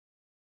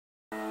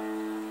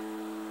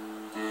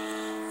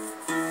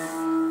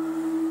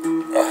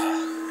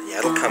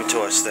come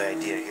to us the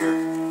idea here.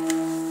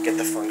 Get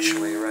the feng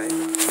shui right.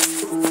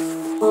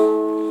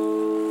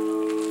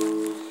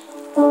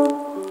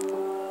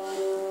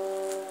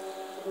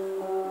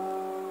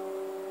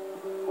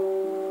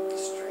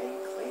 Strain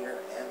cleaner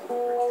and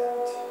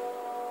lubricant.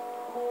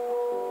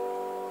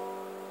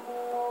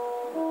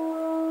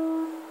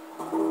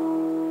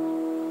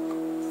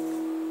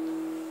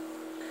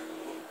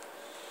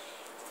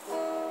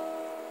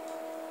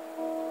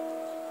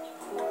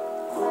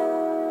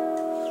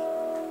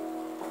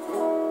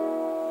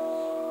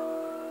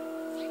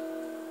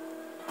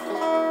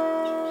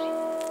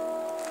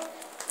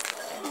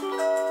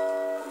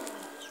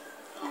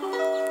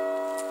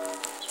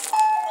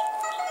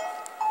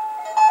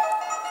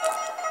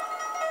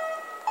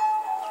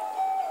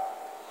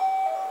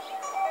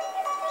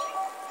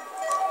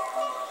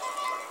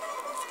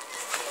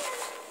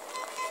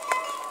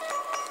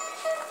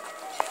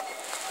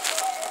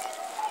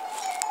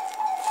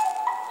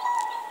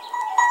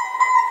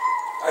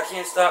 I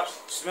can't stop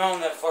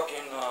smelling that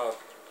fucking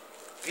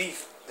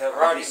beef, that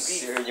rotting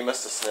beef. You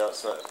must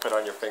have put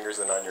on your fingers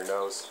and on your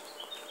nose.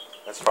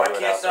 That's probably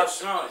what happened. I can't stop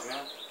smelling it,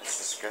 man. It's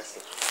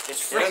disgusting.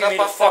 It's freaking me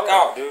the fuck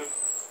out, dude.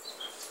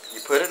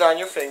 You put it on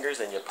your fingers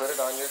and you put it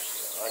on your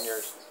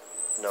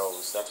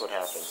nose. That's what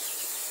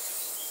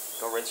happens.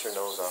 Go rinse your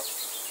nose off.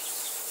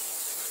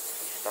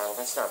 Donald,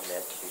 that's not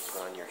meant to be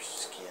put on your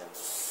skin.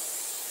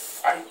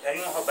 I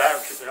don't know how bad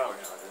I'm tripping out right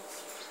now, dude.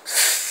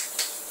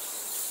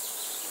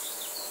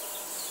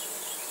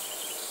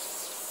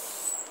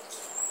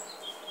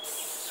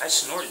 I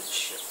snorted this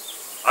shit.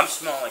 I'm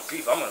smelling like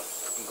beef. I'm gonna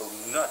fucking go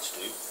nuts,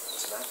 dude.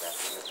 It's not that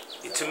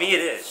good. To me it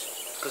is.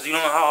 Because you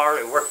don't know how hard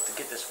it worked to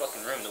get this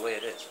fucking room the way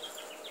it is.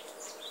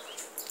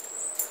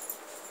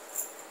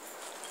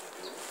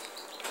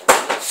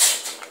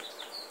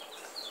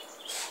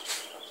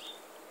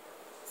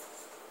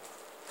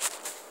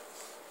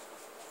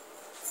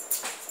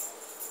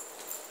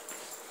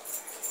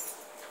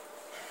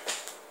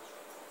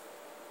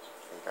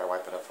 You gotta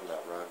wipe it up from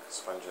that rug,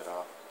 sponge it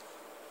off.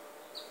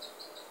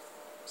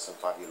 Some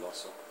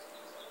fabuloso.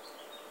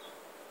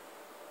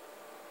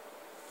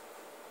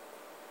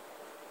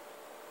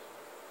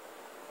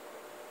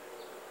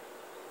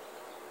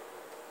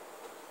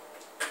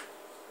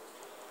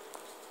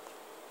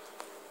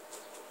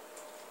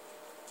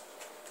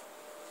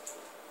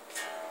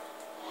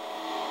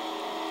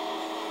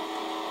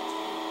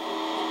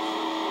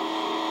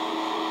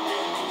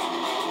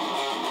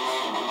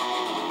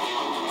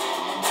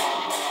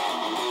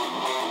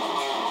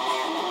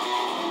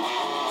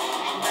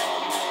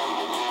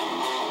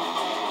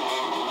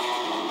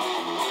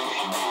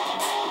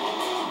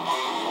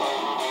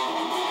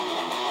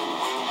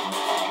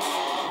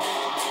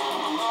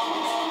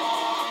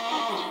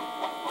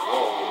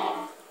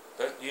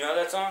 You know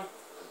that song?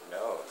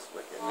 No, it's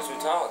wicked. It's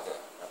Metallica.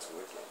 That's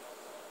wicked.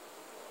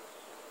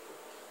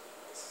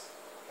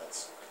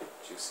 That's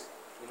juicy.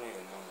 You don't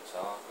even know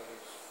Metallica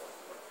is?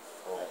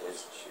 That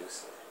is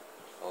juicy.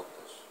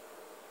 Hopeless.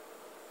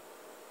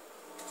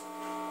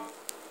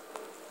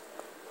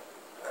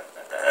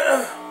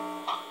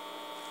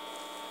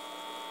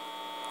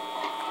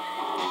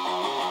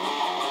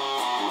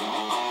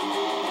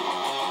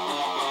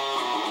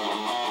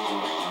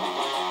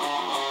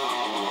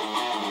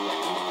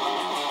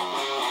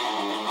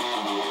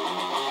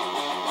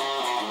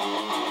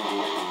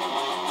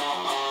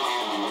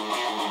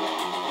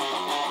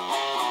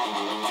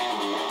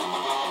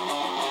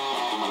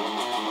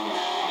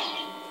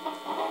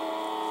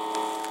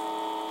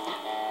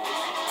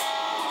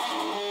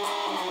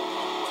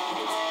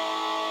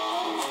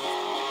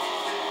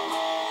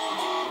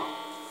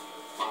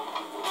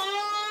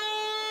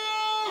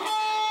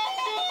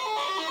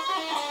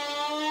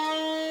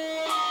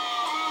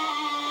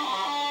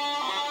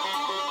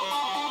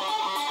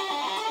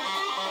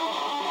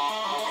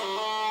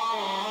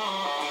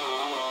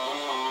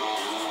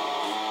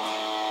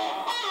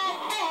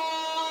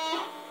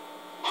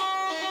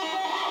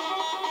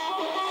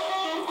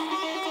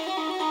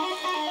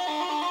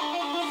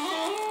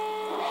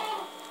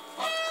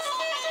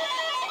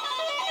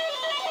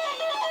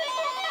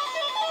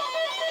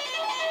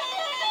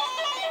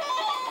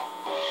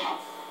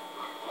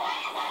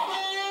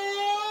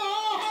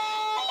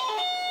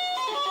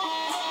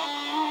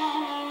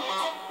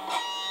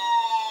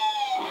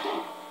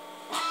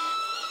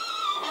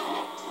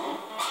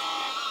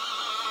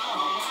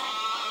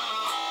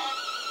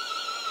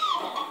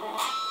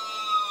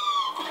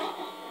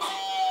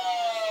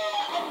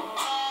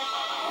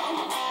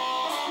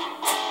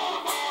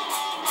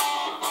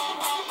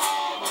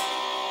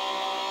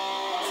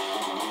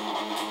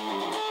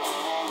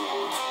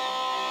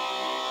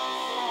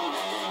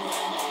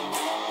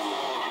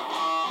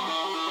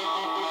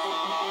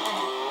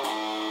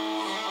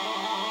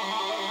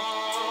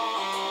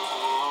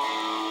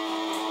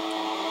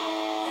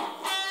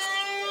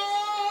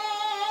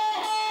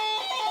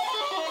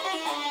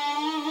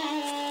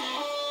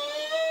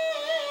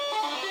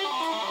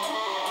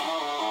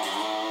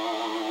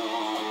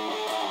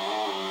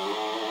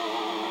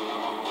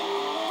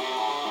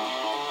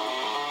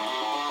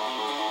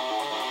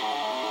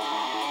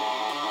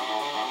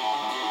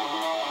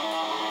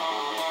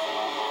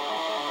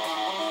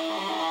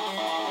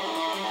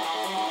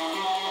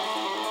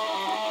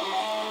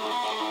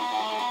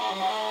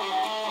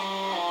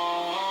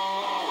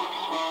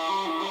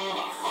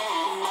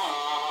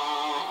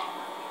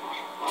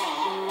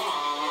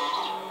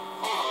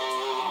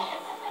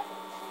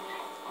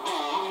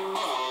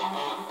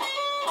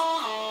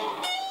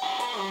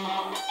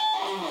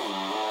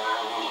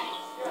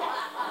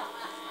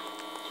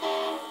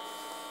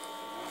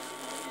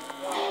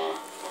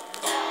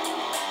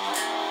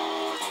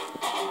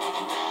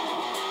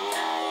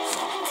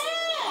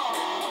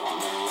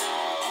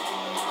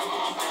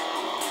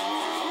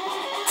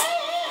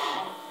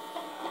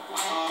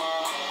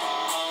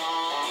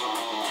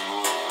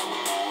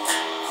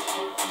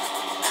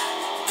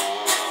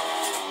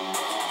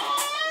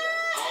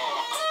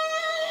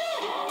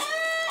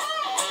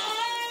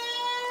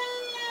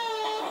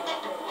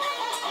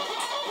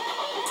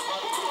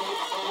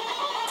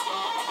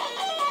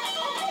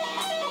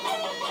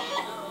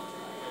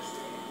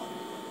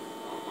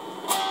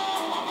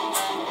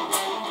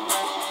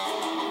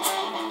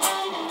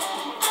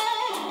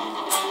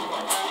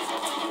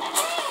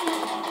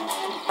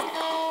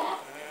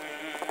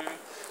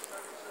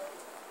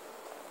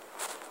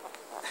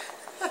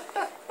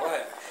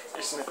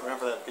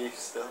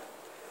 still.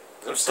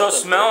 I'm still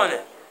smelling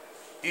it.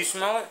 Do you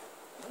smell it?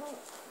 No, not at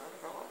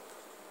all.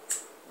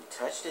 You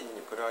touched it and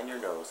you put it on your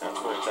nose. That's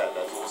where it's at.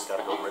 That's just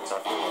gotta go rinse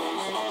off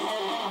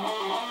your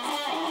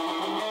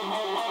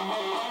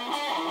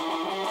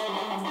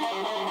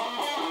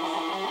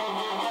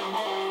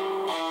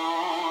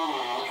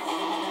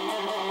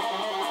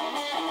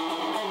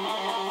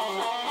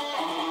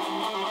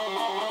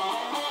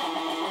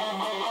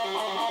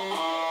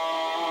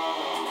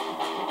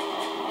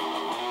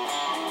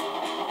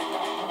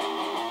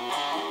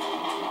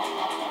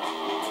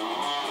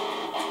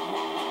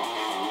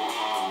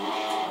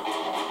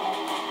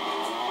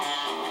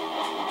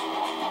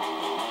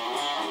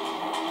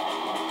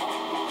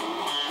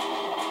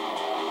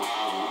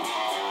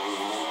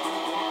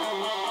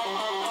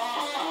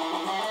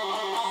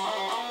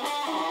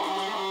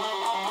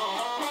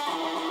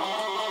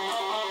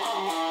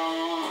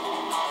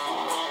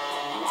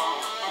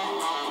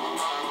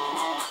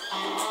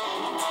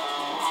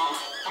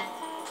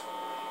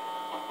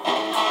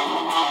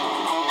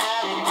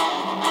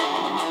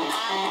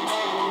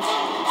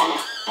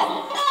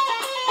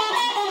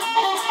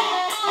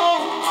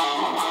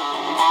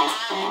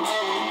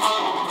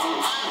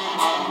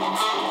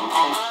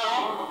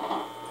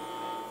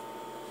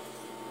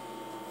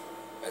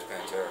That's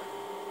Pantera.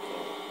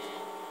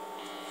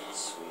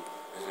 Sweet.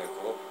 Isn't that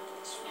cool?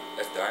 Sweet.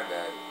 That's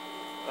Dimebag.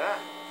 Ah.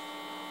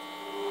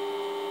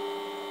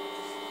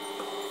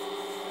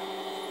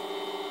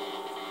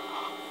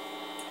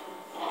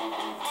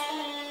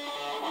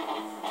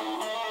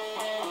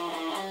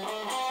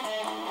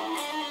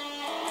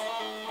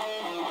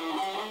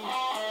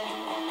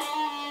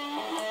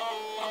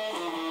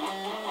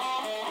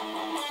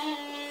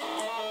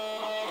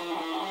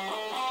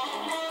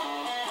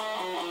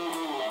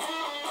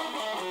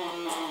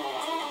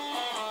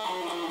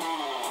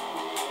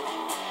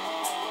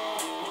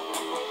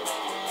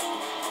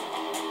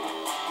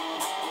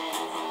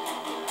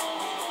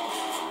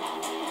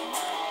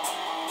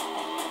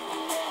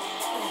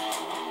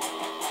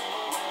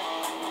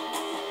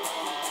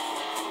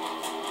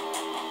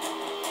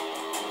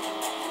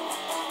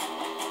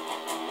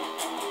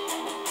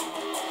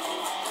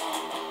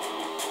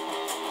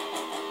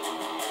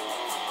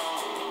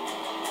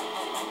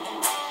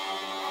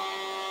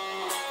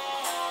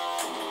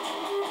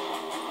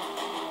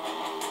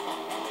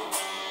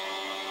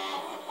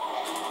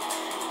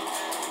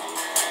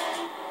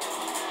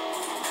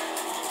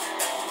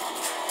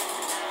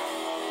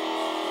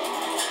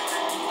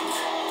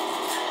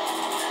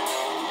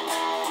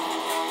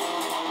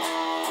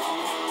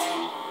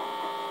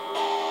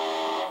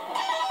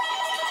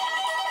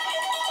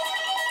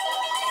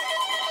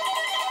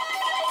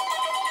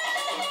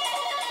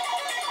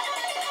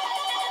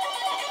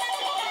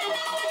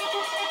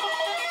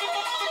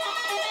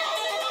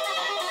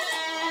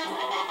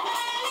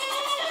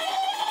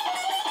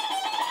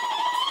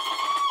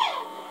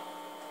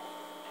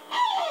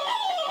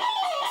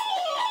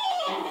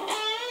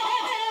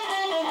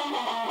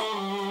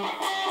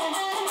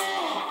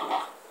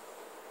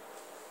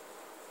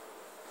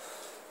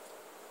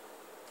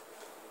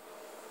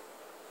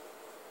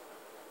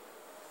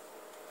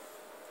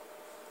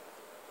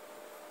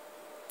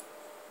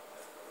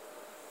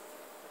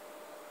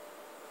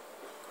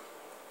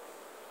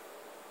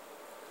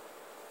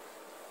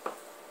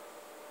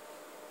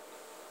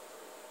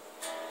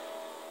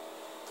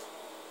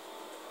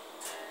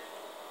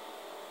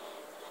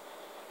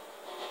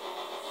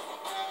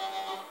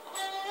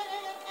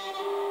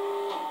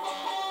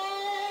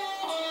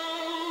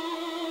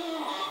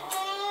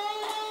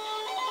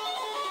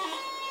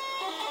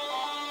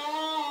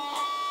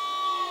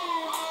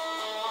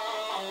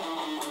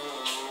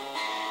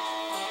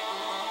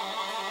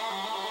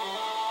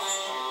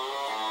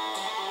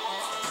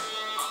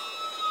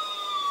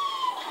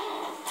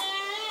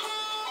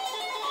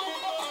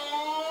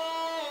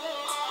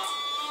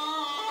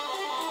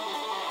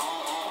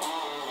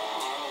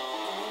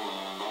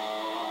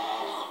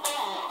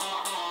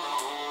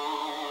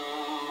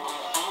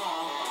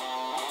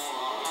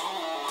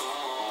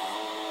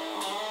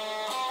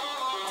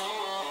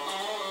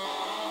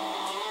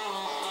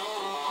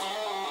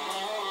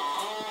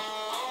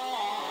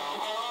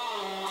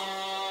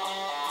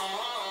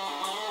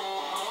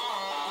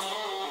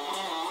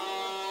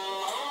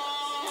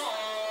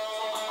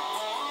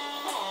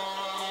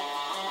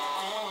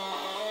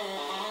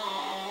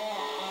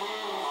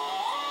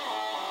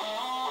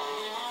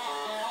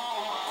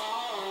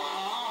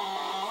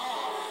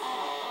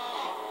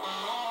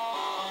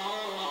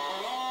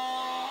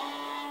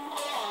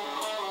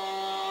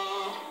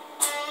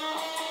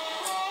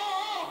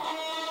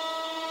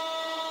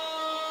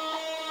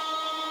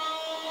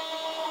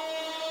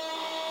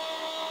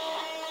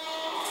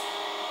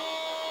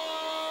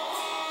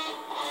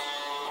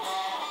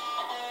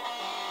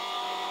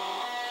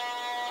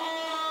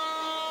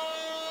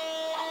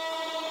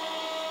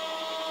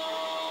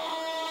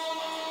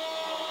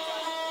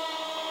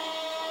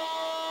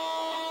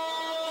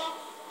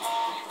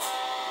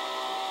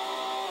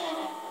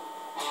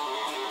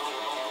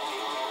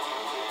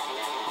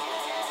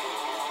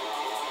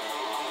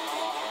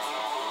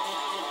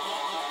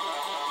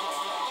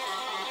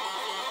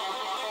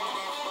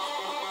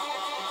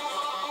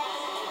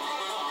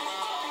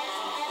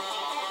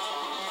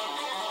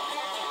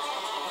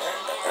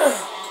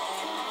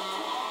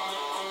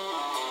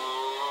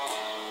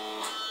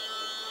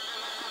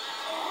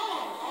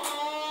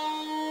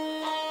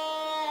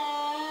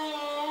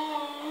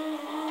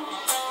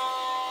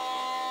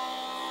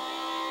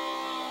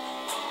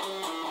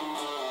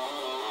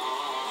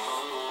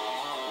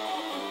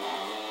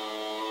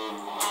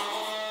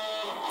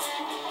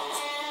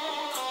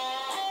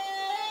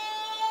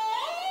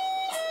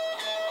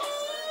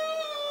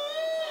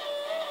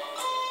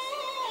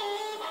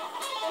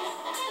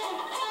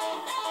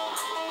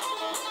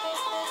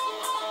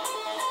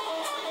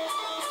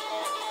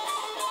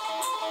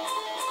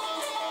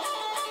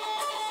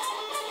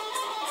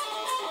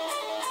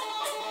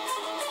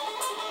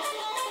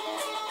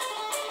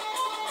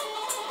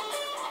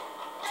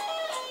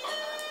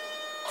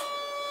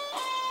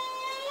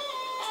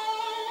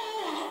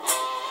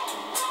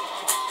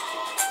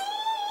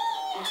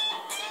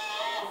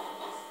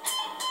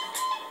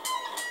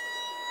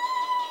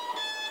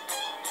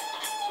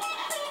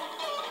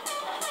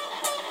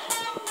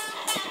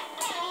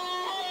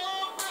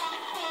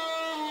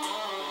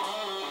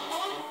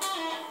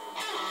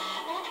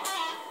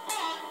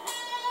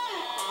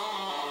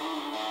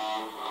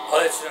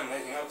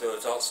 though.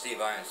 It's all Steve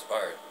Vai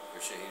inspired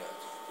for shit he does.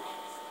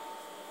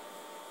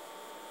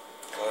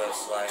 All that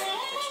sliding,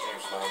 extreme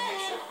sliding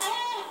and shit.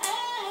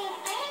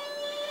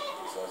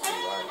 It's all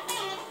Steve Vai.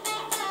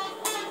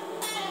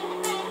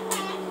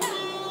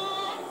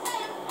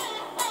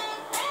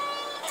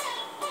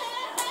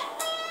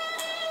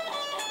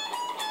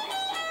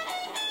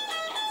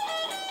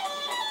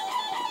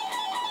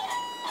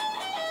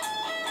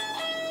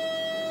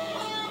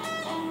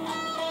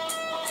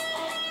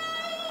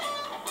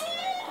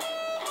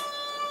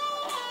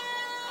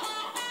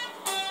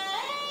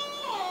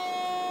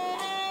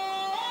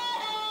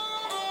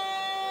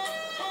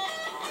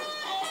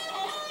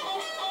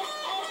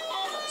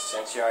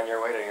 Since you're on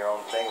your way to your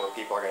own thing where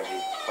people are going to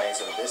be playing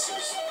some of this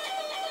is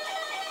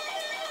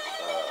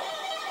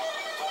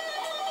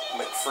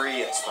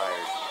McFree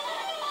inspired.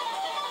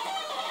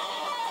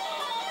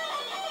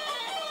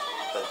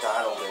 The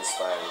Donald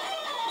inspired.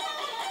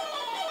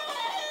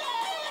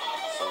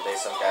 Someday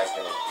some guy's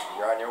going to,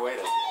 you're on your way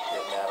to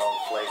getting that own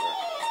flavor.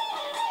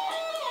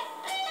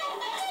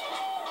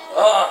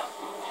 Ah!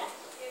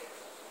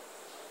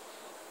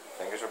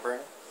 Fingers are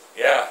burning?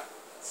 Yeah.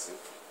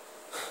 Super.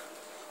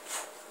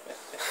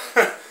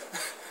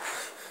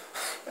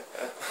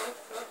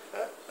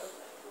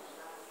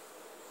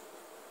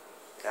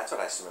 That's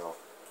what I smell.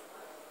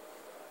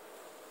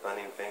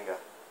 Burning finger.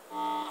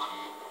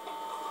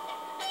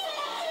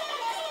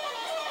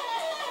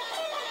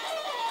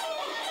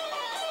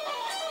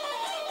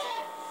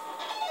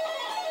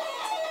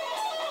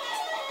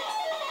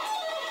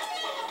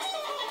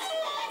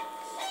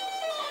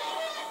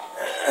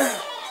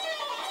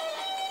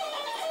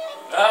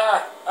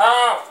 Ah!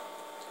 Ah!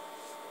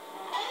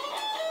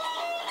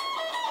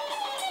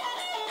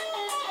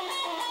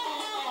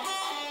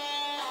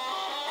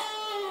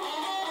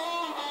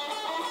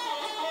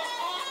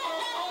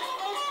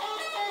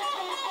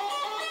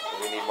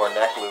 We need more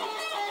neck lube.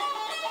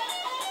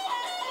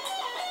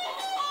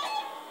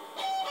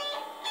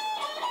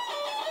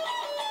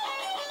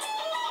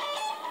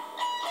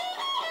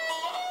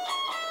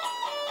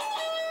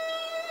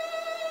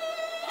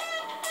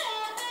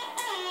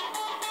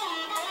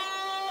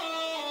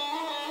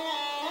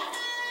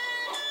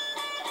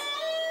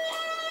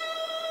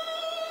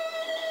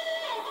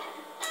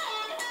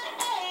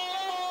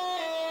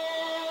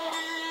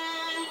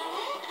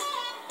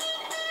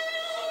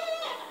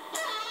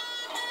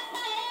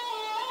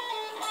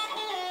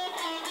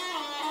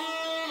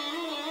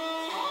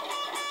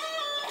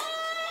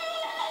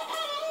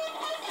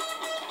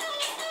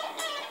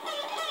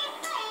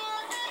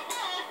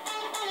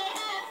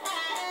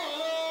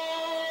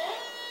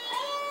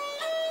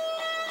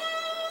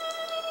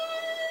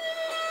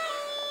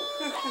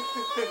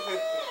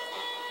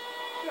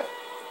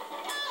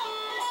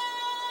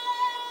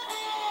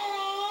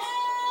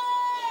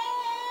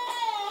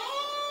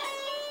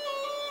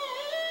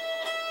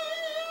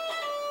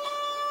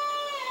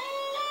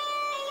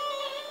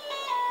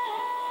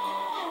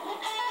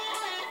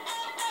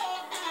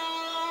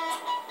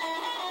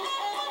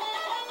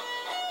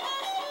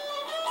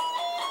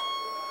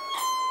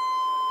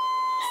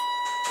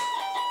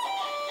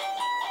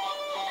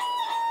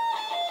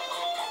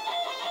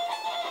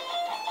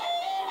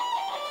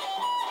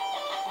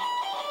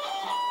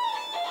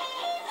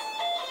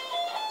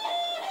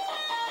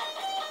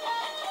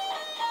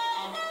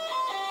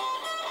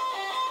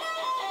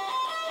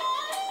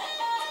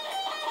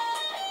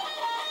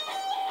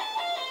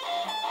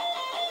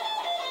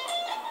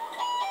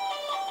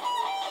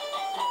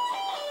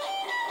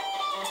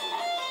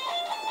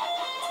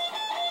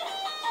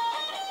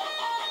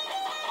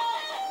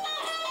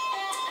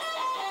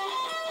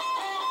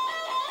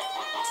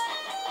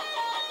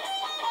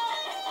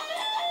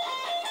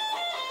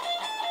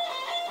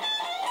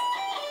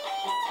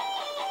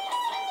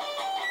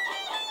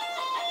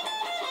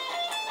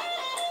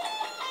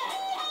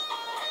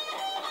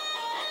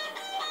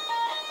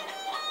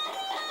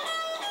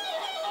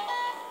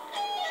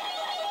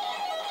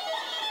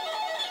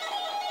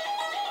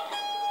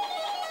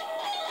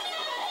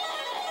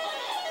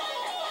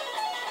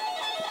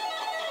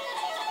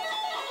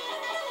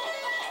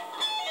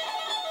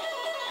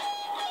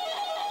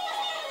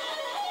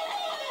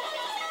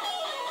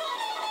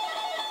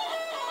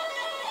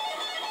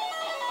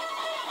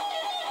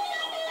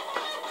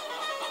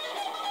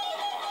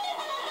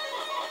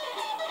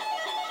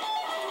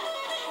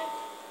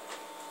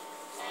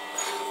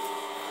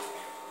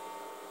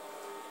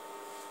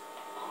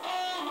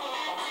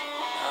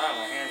 Ah,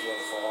 my hands about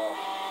to fall off.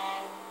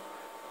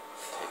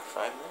 Take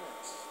 5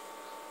 minutes.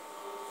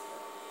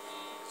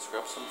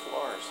 Scrub some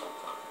floor or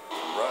something.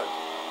 Rug.